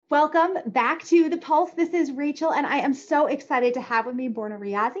Welcome back to The Pulse. This is Rachel, and I am so excited to have with me Borna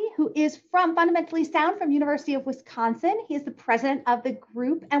Riazi, who is from Fundamentally Sound from University of Wisconsin. He is the president of the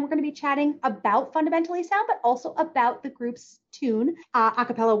group, and we're going to be chatting about Fundamentally Sound, but also about the group's tune,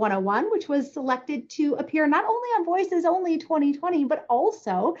 Acapella 101, which was selected to appear not only on Voices Only 2020, but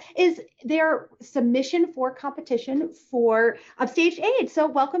also is their submission for competition for Upstage Aid. So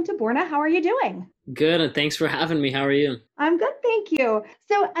welcome to Borna. How are you doing? Good, and thanks for having me. How are you? I'm good, thank you.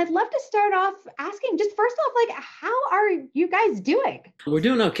 So I'd love to start off asking, just first off, how are you guys doing? We're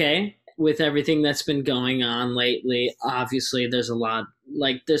doing okay with everything that's been going on lately. Obviously, there's a lot,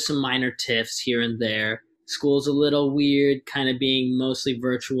 there's some minor tiffs here and there. School's a little weird, kind of being mostly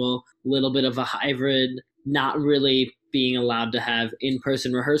virtual, a little bit of a hybrid, not really being allowed to have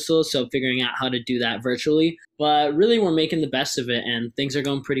in-person rehearsals, so figuring out how to do that virtually. But really, we're making the best of it, and things are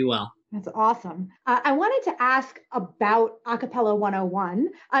going pretty well. That's awesome. I wanted to ask about Acapella 101,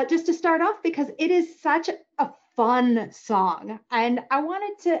 just to start off, because it is such a fun song. And I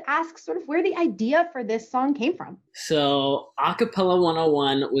wanted to ask sort of where the idea for this song came from. So Acapella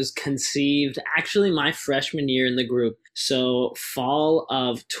 101 was conceived actually my freshman year in the group. So fall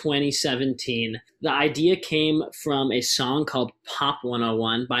of 2017. The idea came from a song called Pop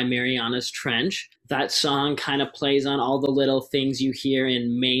 101 by Marianas Trench. That song kind of plays on all the little things you hear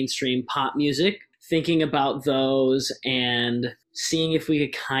in mainstream pop music, thinking about those and seeing if we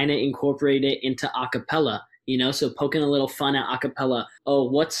could kind of incorporate it into acapella, so poking a little fun at acapella. Oh,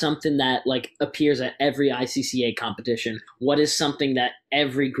 what's something that appears at every ICCA competition? What is something that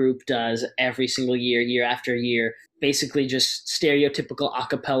every group does every single year, year after year? Basically just stereotypical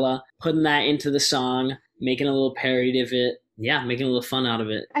acapella, putting that into the song, making a little parody of it. Yeah, making a little fun out of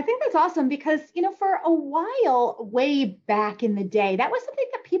it. I think that's awesome because, for a while, way back in the day, that was something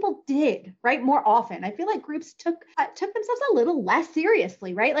that people did, right? More often. I feel like groups took themselves a little less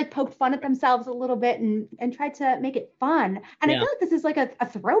seriously, right? Like poked fun at themselves a little bit and tried to make it fun. And yeah. I feel like this is like a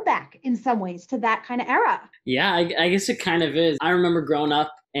throwback in some ways to that kind of era. Yeah, I guess it kind of is. I remember growing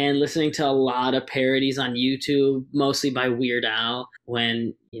up and listening to a lot of parodies on YouTube, mostly by Weird Al,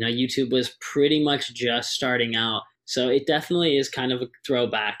 when, YouTube was pretty much just starting out. So it definitely is kind of a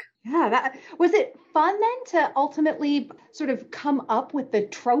throwback. Yeah, was it fun then to ultimately sort of come up with the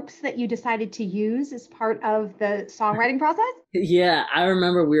tropes that you decided to use as part of the songwriting process? Yeah, I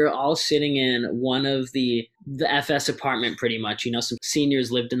remember we were all sitting in one of the FS apartment pretty much, some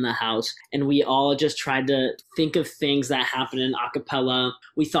seniors lived in the house, and we all just tried to think of things that happened in acapella.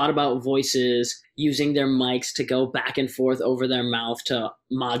 We thought about voices using their mics to go back and forth over their mouth to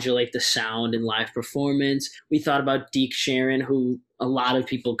modulate the sound in live performance. We thought about Deke Sharon, who a lot of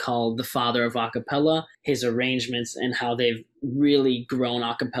people call the father of acapella, his arrangements and how they've really grown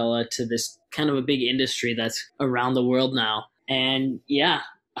acapella to this kind of a big industry that's around the world now. And yeah,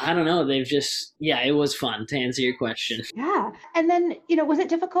 I don't know. It was fun, to answer your question. Yeah. And then, was it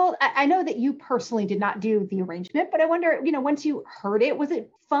difficult? I know that you personally did not do the arrangement, but I wonder, once you heard it, was it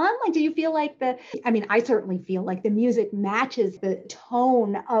fun? Do you feel like I certainly feel like the music matches the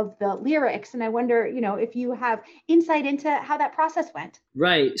tone of the lyrics. And I wonder, if you have insight into how that process went.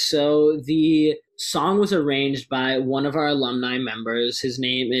 Right. So the song was arranged by one of our alumni members. His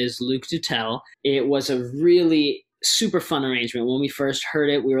name is Luke Dutel. It was a really super fun arrangement. When we first heard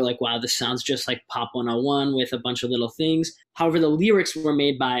it, we were like, wow, this sounds just like Pop 101 with a bunch of little things. However, the lyrics were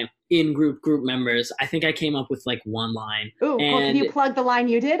made by group members. I think I came up with one line. Ooh, can you plug the line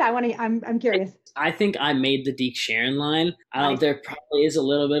you did? I'm curious. I think I made the Deke Sharon line. There probably is a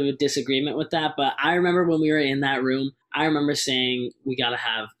little bit of a disagreement with that, but I remember when we were in that room, I remember saying we got to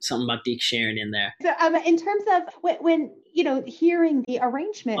have something about Deke Sharon in there. So, in terms of when hearing the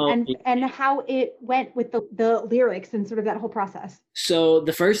arrangement and how it went with the lyrics and sort of that whole process. So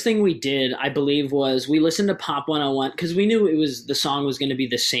the first thing we did, I believe, was we listened to Pop 101 because we knew the song was going to be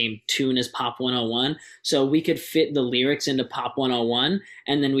the same tune as Pop 101. So we could fit the lyrics into Pop 101,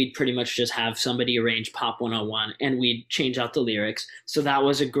 and then we'd pretty much just have somebody arrange Pop 101 and we'd change out the lyrics. So that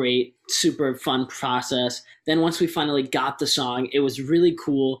was a great, super fun process. Then once we finally got the song, it was really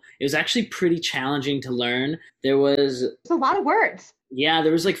cool. It was actually pretty challenging to learn. It's a lot of words. Yeah,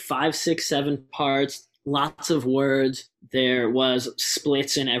 there was 5, 6, 7 parts, lots of words. There was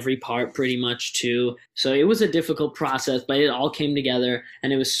splits in every part pretty much too. So it was a difficult process, but it all came together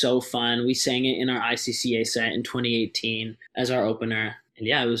and it was so fun. We sang it in our ICCA set in 2018 as our opener. And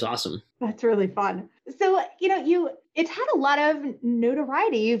yeah, it was awesome. That's really fun. So, it's had a lot of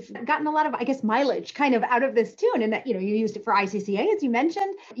notoriety. You've gotten a lot of, I guess, mileage kind of out of this tune. And that, you used it for ICCA, as you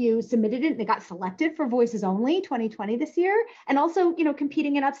mentioned. You submitted it and it got selected for Voices Only 2020 this year. And also,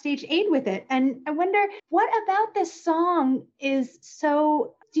 competing in Upstage Aid with it. And I wonder, what about this song is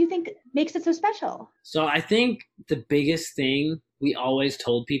so do you think makes it so special? So I think the biggest thing we always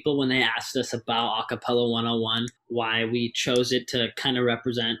told people when they asked us about Acapella 101, why we chose it to kind of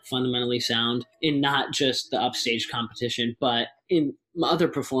represent Fundamentally Sound in not just the upstage competition, but in other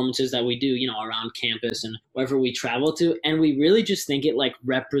performances that we do, around campus and wherever we travel to. And we really just think it like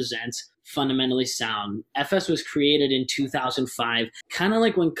represents Fundamentally Sound. FS was created in 2005, kind of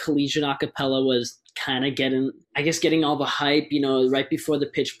like when collegiate acapella was kind of getting all the hype, right before the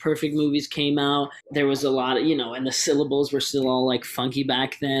Pitch Perfect movies came out. There was a lot of, and the syllables were still all like funky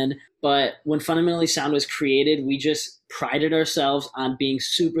back then. But when Fundamentally Sound was created, we just prided ourselves on being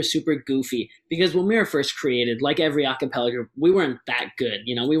super, super goofy. Because when we were first created, like every acapella group, we weren't that good.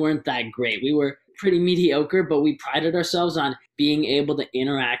 We weren't that great. We were pretty mediocre, but we prided ourselves on being able to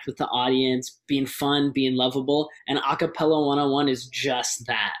interact with the audience, being fun, being lovable. And Acapella 101 is just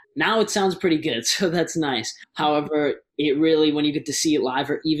that. Now it sounds pretty good, so that's nice. However, it really, when you get to see it live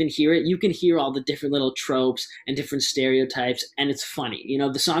or even hear it, you can hear all the different little tropes and different stereotypes, and it's funny.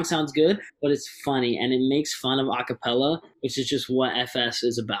 The song sounds good, but it's funny, and it makes fun of acapella, which is just what FS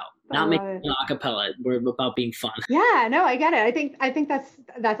is about. Not making an acapella. We're about being fun. Yeah, no, I get it. I think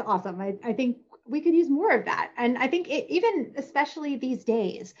that's awesome. I think we could use more of that. And I think even especially these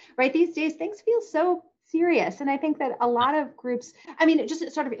days, right? These days, things feel so serious. And I think that a lot of groups,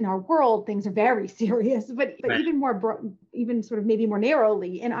 just sort of in our world, things are very serious, but right. Even sort of maybe more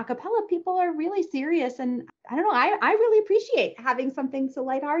narrowly in a cappella, people are really serious. And I don't know, I really appreciate having something so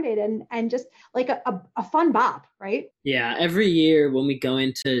lighthearted and just like a fun bop, right? Yeah. Every year when we go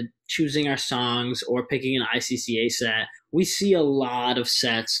into choosing our songs or picking an ICCA set, we see a lot of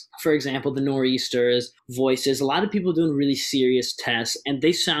sets. For example, the Nor'easters, Voices, a lot of people doing really serious tests, and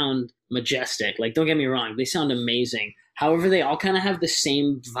they sound majestic. Like, don't get me wrong, they sound amazing. However, they all kind of have the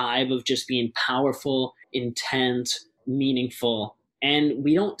same vibe of just being powerful, intense, meaningful. And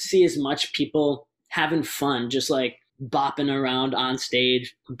we don't see as much people having fun, just like bopping around on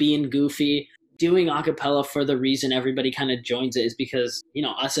stage, being goofy. Doing acapella for the reason everybody kind of joins it is because,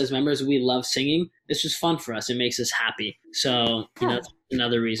 us as members, we love singing. It's just fun for us. It makes us happy. So, that's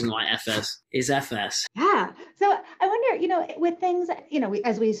another reason why FS is FS. Yeah. So I wonder, with things,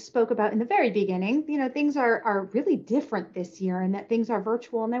 as we spoke about in the very beginning, things are really different this year and that things are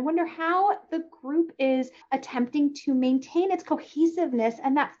virtual. And I wonder how the group is attempting to maintain its cohesiveness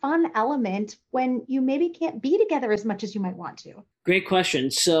and that fun element when you maybe can't be together as much as you might want to. Great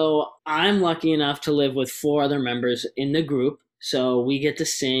question. So I'm lucky enough to live with 4 other members in the group. So we get to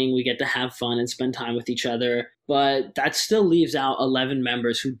sing, we get to have fun and spend time with each other. But that still leaves out 11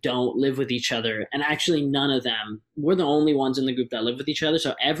 members who don't live with each other. And actually none of them. We're the only ones in the group that live with each other.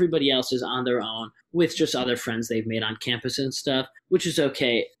 So everybody else is on their own with just other friends they've made on campus and stuff, which is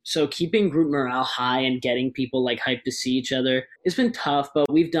okay. So keeping group morale high and getting people like hyped to see each other, it's been tough,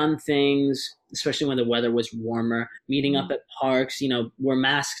 but we've done things, especially when the weather was warmer, meeting up at parks, we're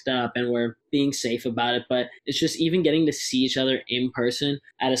masked up and we're being safe about it. But it's just even getting to see each other in person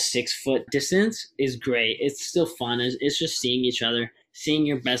at a 6-foot distance is great. It's still fun. It's just seeing each other, seeing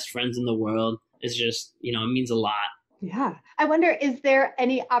your best friends in the world is just, it means a lot. Yeah. I wonder, is there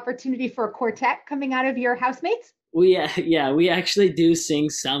any opportunity for a quartet coming out of your housemates? We actually do sing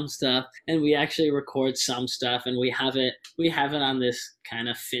some stuff and we actually record some stuff, and we have it on this kind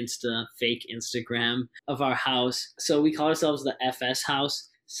of Finsta fake Instagram of our house. So we call ourselves the FS house.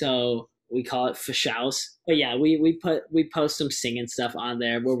 So we call it Fishouse. But yeah, we post some singing stuff on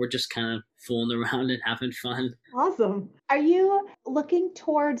there where we're just kind of fooling around and having fun. Awesome. Are you looking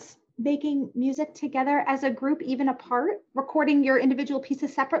towards making music together as a group, even apart, recording your individual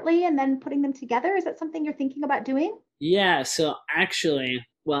pieces separately and then putting them together? Is that something you're thinking about doing? Yeah, so actually,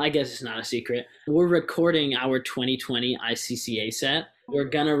 well, I guess it's not a secret. We're recording our 2020 ICCA set. We're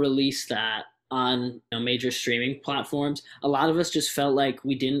going to release that on major streaming platforms. A lot of us just felt like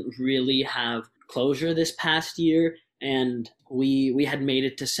we didn't really have closure this past year, and we had made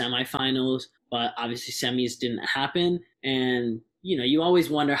it to semifinals, but obviously semis didn't happen, and you always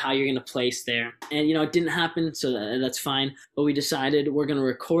wonder how you're going to place there. And, it didn't happen, so that's fine. But we decided we're going to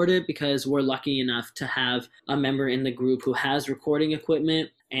record it because we're lucky enough to have a member in the group who has recording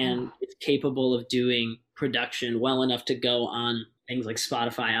equipment and is capable of doing production well enough to go on things like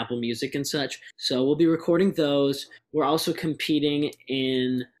Spotify, Apple Music, and such. So we'll be recording those. We're also competing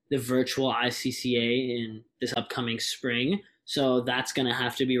in the virtual ICCA in this upcoming spring. So that's going to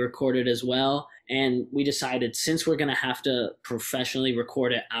have to be recorded as well. And we decided, since we're going to have to professionally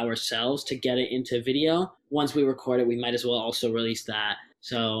record it ourselves to get it into video, once we record it, we might as well also release that.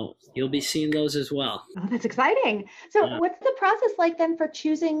 So you'll be seeing those as well. Oh, that's exciting. So, Yeah. what's the process like then for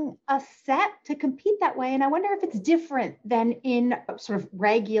choosing a set to compete that way? And I wonder if it's different than in a sort of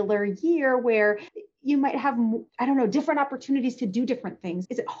regular year where you might have, I don't know, different opportunities to do different things.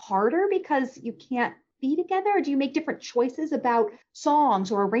 Is it harder because you can't be together, or do you make different choices about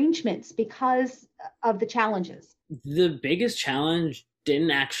songs or arrangements because of the challenges? The biggest challenge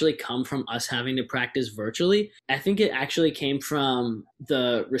didn't actually come from us having to practice virtually. I think it actually came from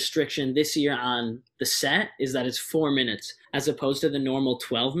the restriction this year on the set is that it's 4 minutes as opposed to the normal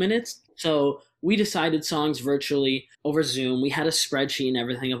 12 minutes. So we decided songs virtually over Zoom. We had a spreadsheet and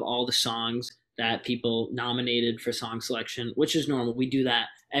everything of all the songs that people nominated for song selection, which is normal. We do that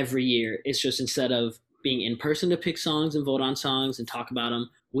every year. It's just instead of being in person to pick songs and vote on songs and talk about them,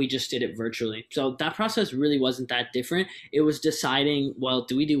 we just did it virtually. So that process really wasn't that different. It was deciding, well,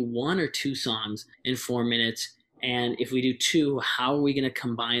 do we do one or two songs in 4 minutes? And if we do two, how are we going to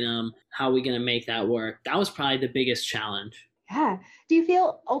combine them? How are we going to make that work? That was probably the biggest challenge. Yeah. Do you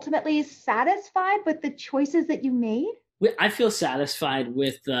feel ultimately satisfied with the choices that you made? I feel satisfied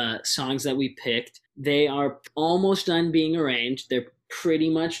with the songs that we picked. They are almost done being arranged. They're pretty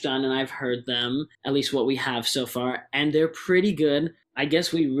much done, and I've heard them, at least what we have so far, and they're pretty good. I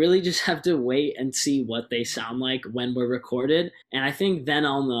guess we really just have to wait and see what they sound like when we're recorded, and I think then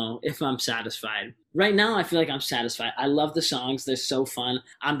I'll know if I'm satisfied. Right now, I feel like I'm satisfied. I love the songs. They're so fun.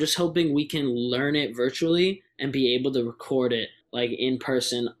 I'm just hoping we can learn it virtually and be able to record it like in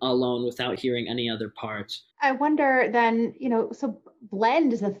person alone without hearing any other parts. I wonder then, so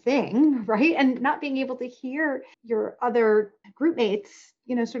blend is a thing, right? And not being able to hear your other group mates,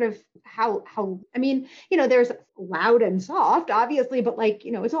 sort of I mean, there's loud and soft, obviously, but like,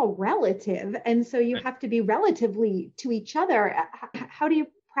 it's all relative. And so you have to be relatively to each other. How do you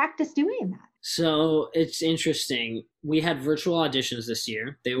practice doing that? So it's interesting. We had virtual auditions this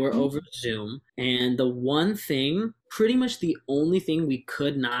year. They were over Zoom. And the one thing, pretty much the only thing we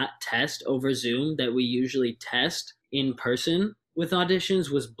could not test over Zoom that we usually test in person with auditions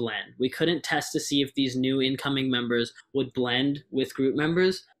was blend. We couldn't test to see if these new incoming members would blend with group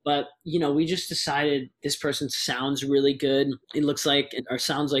members. But, we just decided this person sounds really good. It looks like or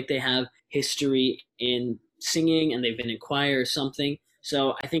sounds like they have history in singing and they've been in choir or something.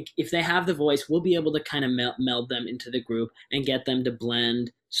 So I think if they have the voice, we'll be able to kind of meld them into the group and get them to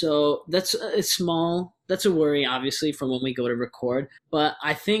blend. So that's a worry, obviously, from when we go to record. But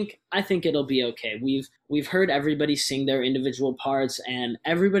I think it'll be okay. We've heard everybody sing their individual parts, and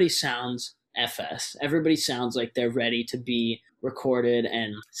everybody sounds FS. Everybody sounds like they're ready to be recorded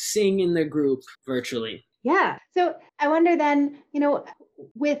and sing in their group virtually. Yeah. So I wonder then,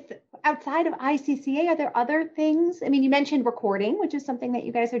 with outside of ICCA, are there other things? I mean, you mentioned recording, which is something that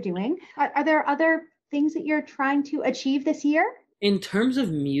you guys are doing. Are there other things that you're trying to achieve this year? In terms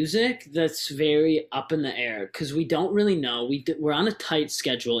of music, that's very up in the air because we don't really know. We're on a tight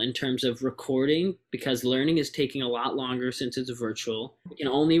schedule in terms of recording because learning is taking a lot longer since it's virtual. We can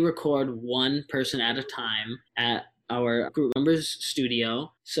only record one person at a time at our group members'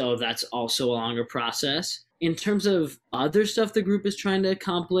 studio, so that's also a longer process. In terms of other stuff the group is trying to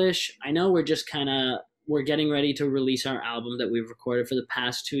accomplish, I know we're getting ready to release our album that we've recorded for the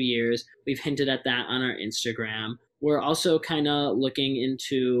past 2 years. We've hinted at that on our Instagram. We're also kind of looking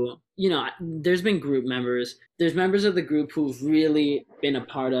into, there's been there's members of the group who've really been a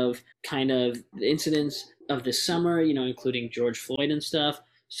part of kind of the incidents of this summer, including George Floyd and stuff.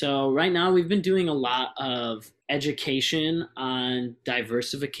 So right now we've been doing a lot of education on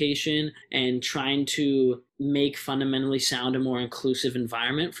diversification and trying to make Fundamentally Sound a more inclusive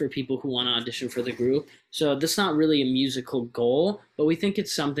environment for people who want to audition for the group. So that's not really a musical goal, but we think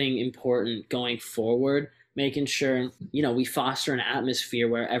it's something important going forward, making sure, we foster an atmosphere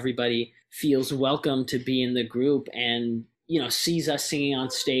where everybody feels welcome to be in the group and, sees us singing on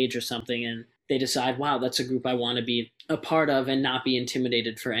stage or something and they decide, wow, that's a group I want to be a part of and not be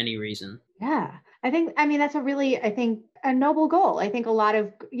intimidated for any reason. Yeah. That's a noble goal. I think a lot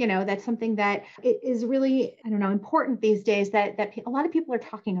of, that's something that is really, important these days that a lot of people are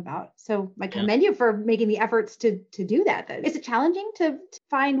talking about. So I commend you for making the efforts to do that. Is it challenging to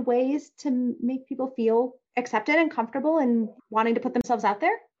find ways to make people feel accepted and comfortable and wanting to put themselves out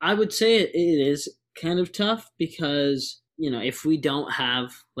there? I would say it is kind of tough because, if we don't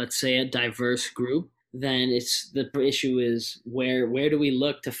have, let's say, a diverse group, then the issue is where do we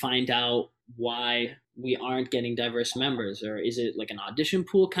look to find out why we aren't getting diverse members? Or is it like an audition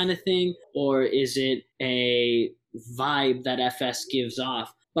pool kind of thing? Or is it a vibe that FS gives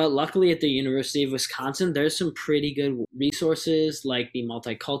off? But luckily at the University of Wisconsin, there's some pretty good resources like the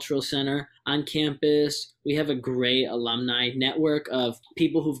Multicultural Center on campus. We have a great alumni network of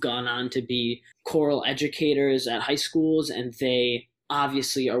people who've gone on to be choral educators at high schools, and they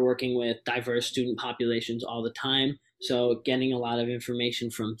obviously are working with diverse student populations all the time. So getting a lot of information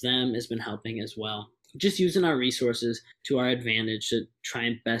from them has been helping as well. Just using our resources to our advantage to try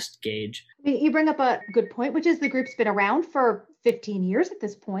and best gauge. You bring up a good point, which is the group's been around for 15 years at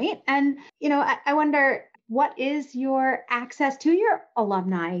this point. And, I wonder, what is your access to your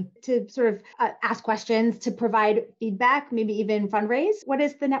alumni to sort of ask questions, to provide feedback, maybe even fundraise? What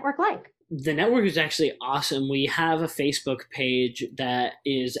is the network like? The network is actually awesome. We have a Facebook page that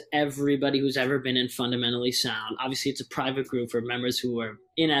is everybody who's ever been in Fundamentally Sound. Obviously, it's a private group for members who are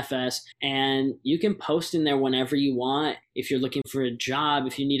in FS, and you can post in there whenever you want. If you're looking for a job,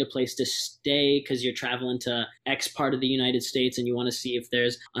 if you need a place to stay because you're traveling to X part of the United States and you want to see if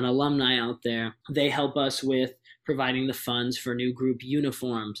there's an alumni out there, they help us with providing the funds for new group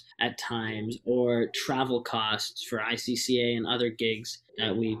uniforms at times, or travel costs for ICCA and other gigs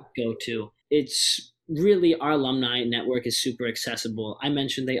that we go to. It's really, our alumni network is super accessible. I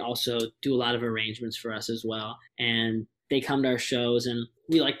mentioned they also do a lot of arrangements for us as well, and they come to our shows, and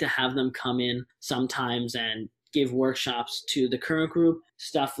we like to have them come in sometimes and give workshops to the current group,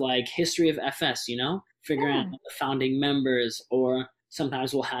 stuff like history of FS, figuring out the founding members, or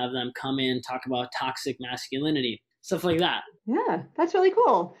sometimes we'll have them come in, talk about toxic masculinity, stuff like that. Yeah, that's really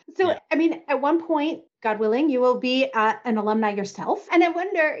cool. So, yeah. At one point, God willing, you will be an alumni yourself. And I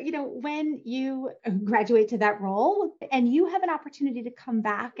wonder, when you graduate to that role and you have an opportunity to come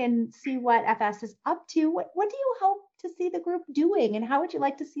back and see what FS is up to, what do you hope to see the group doing, and how would you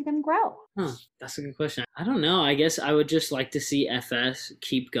like to see them grow? That's a good question. I don't know. I guess I would just like to see FS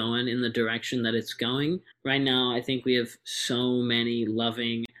keep going in the direction that it's going. Right now, I think we have so many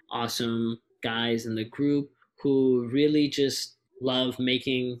loving, awesome guys in the group who really just love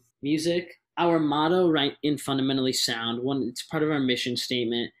making music. Our motto, right, in Fundamentally Sound, it's part of our mission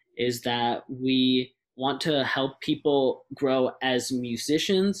statement, is that we want to help people grow as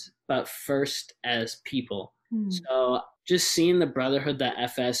musicians, but first as people. So just seeing the brotherhood that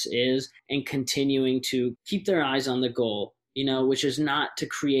FS is and continuing to keep their eyes on the goal, which is not to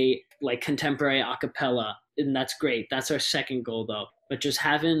create like contemporary a cappella. And that's great. That's our second goal though. But just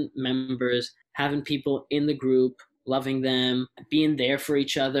having members, having people in the group, loving them, being there for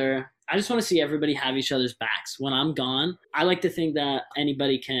each other. I just want to see everybody have each other's backs. When I'm gone, I like to think that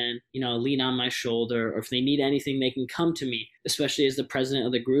anybody can, lean on my shoulder, or if they need anything, they can come to me, especially as the president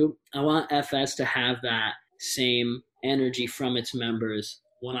of the group. I want FS to have that same energy from its members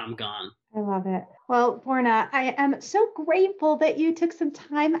when I'm gone. I love it. Well, Borna, I am so grateful that you took some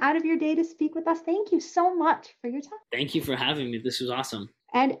time out of your day to speak with us. Thank you so much for your time. Thank you for having me. This was awesome.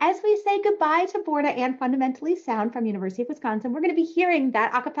 And as we say goodbye to Borna and Fundamentally Sound from University of Wisconsin, we're going to be hearing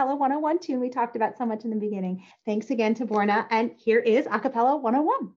that Acapella 101 tune we talked about so much in the beginning. Thanks again to Borna, and here is Acapella 101.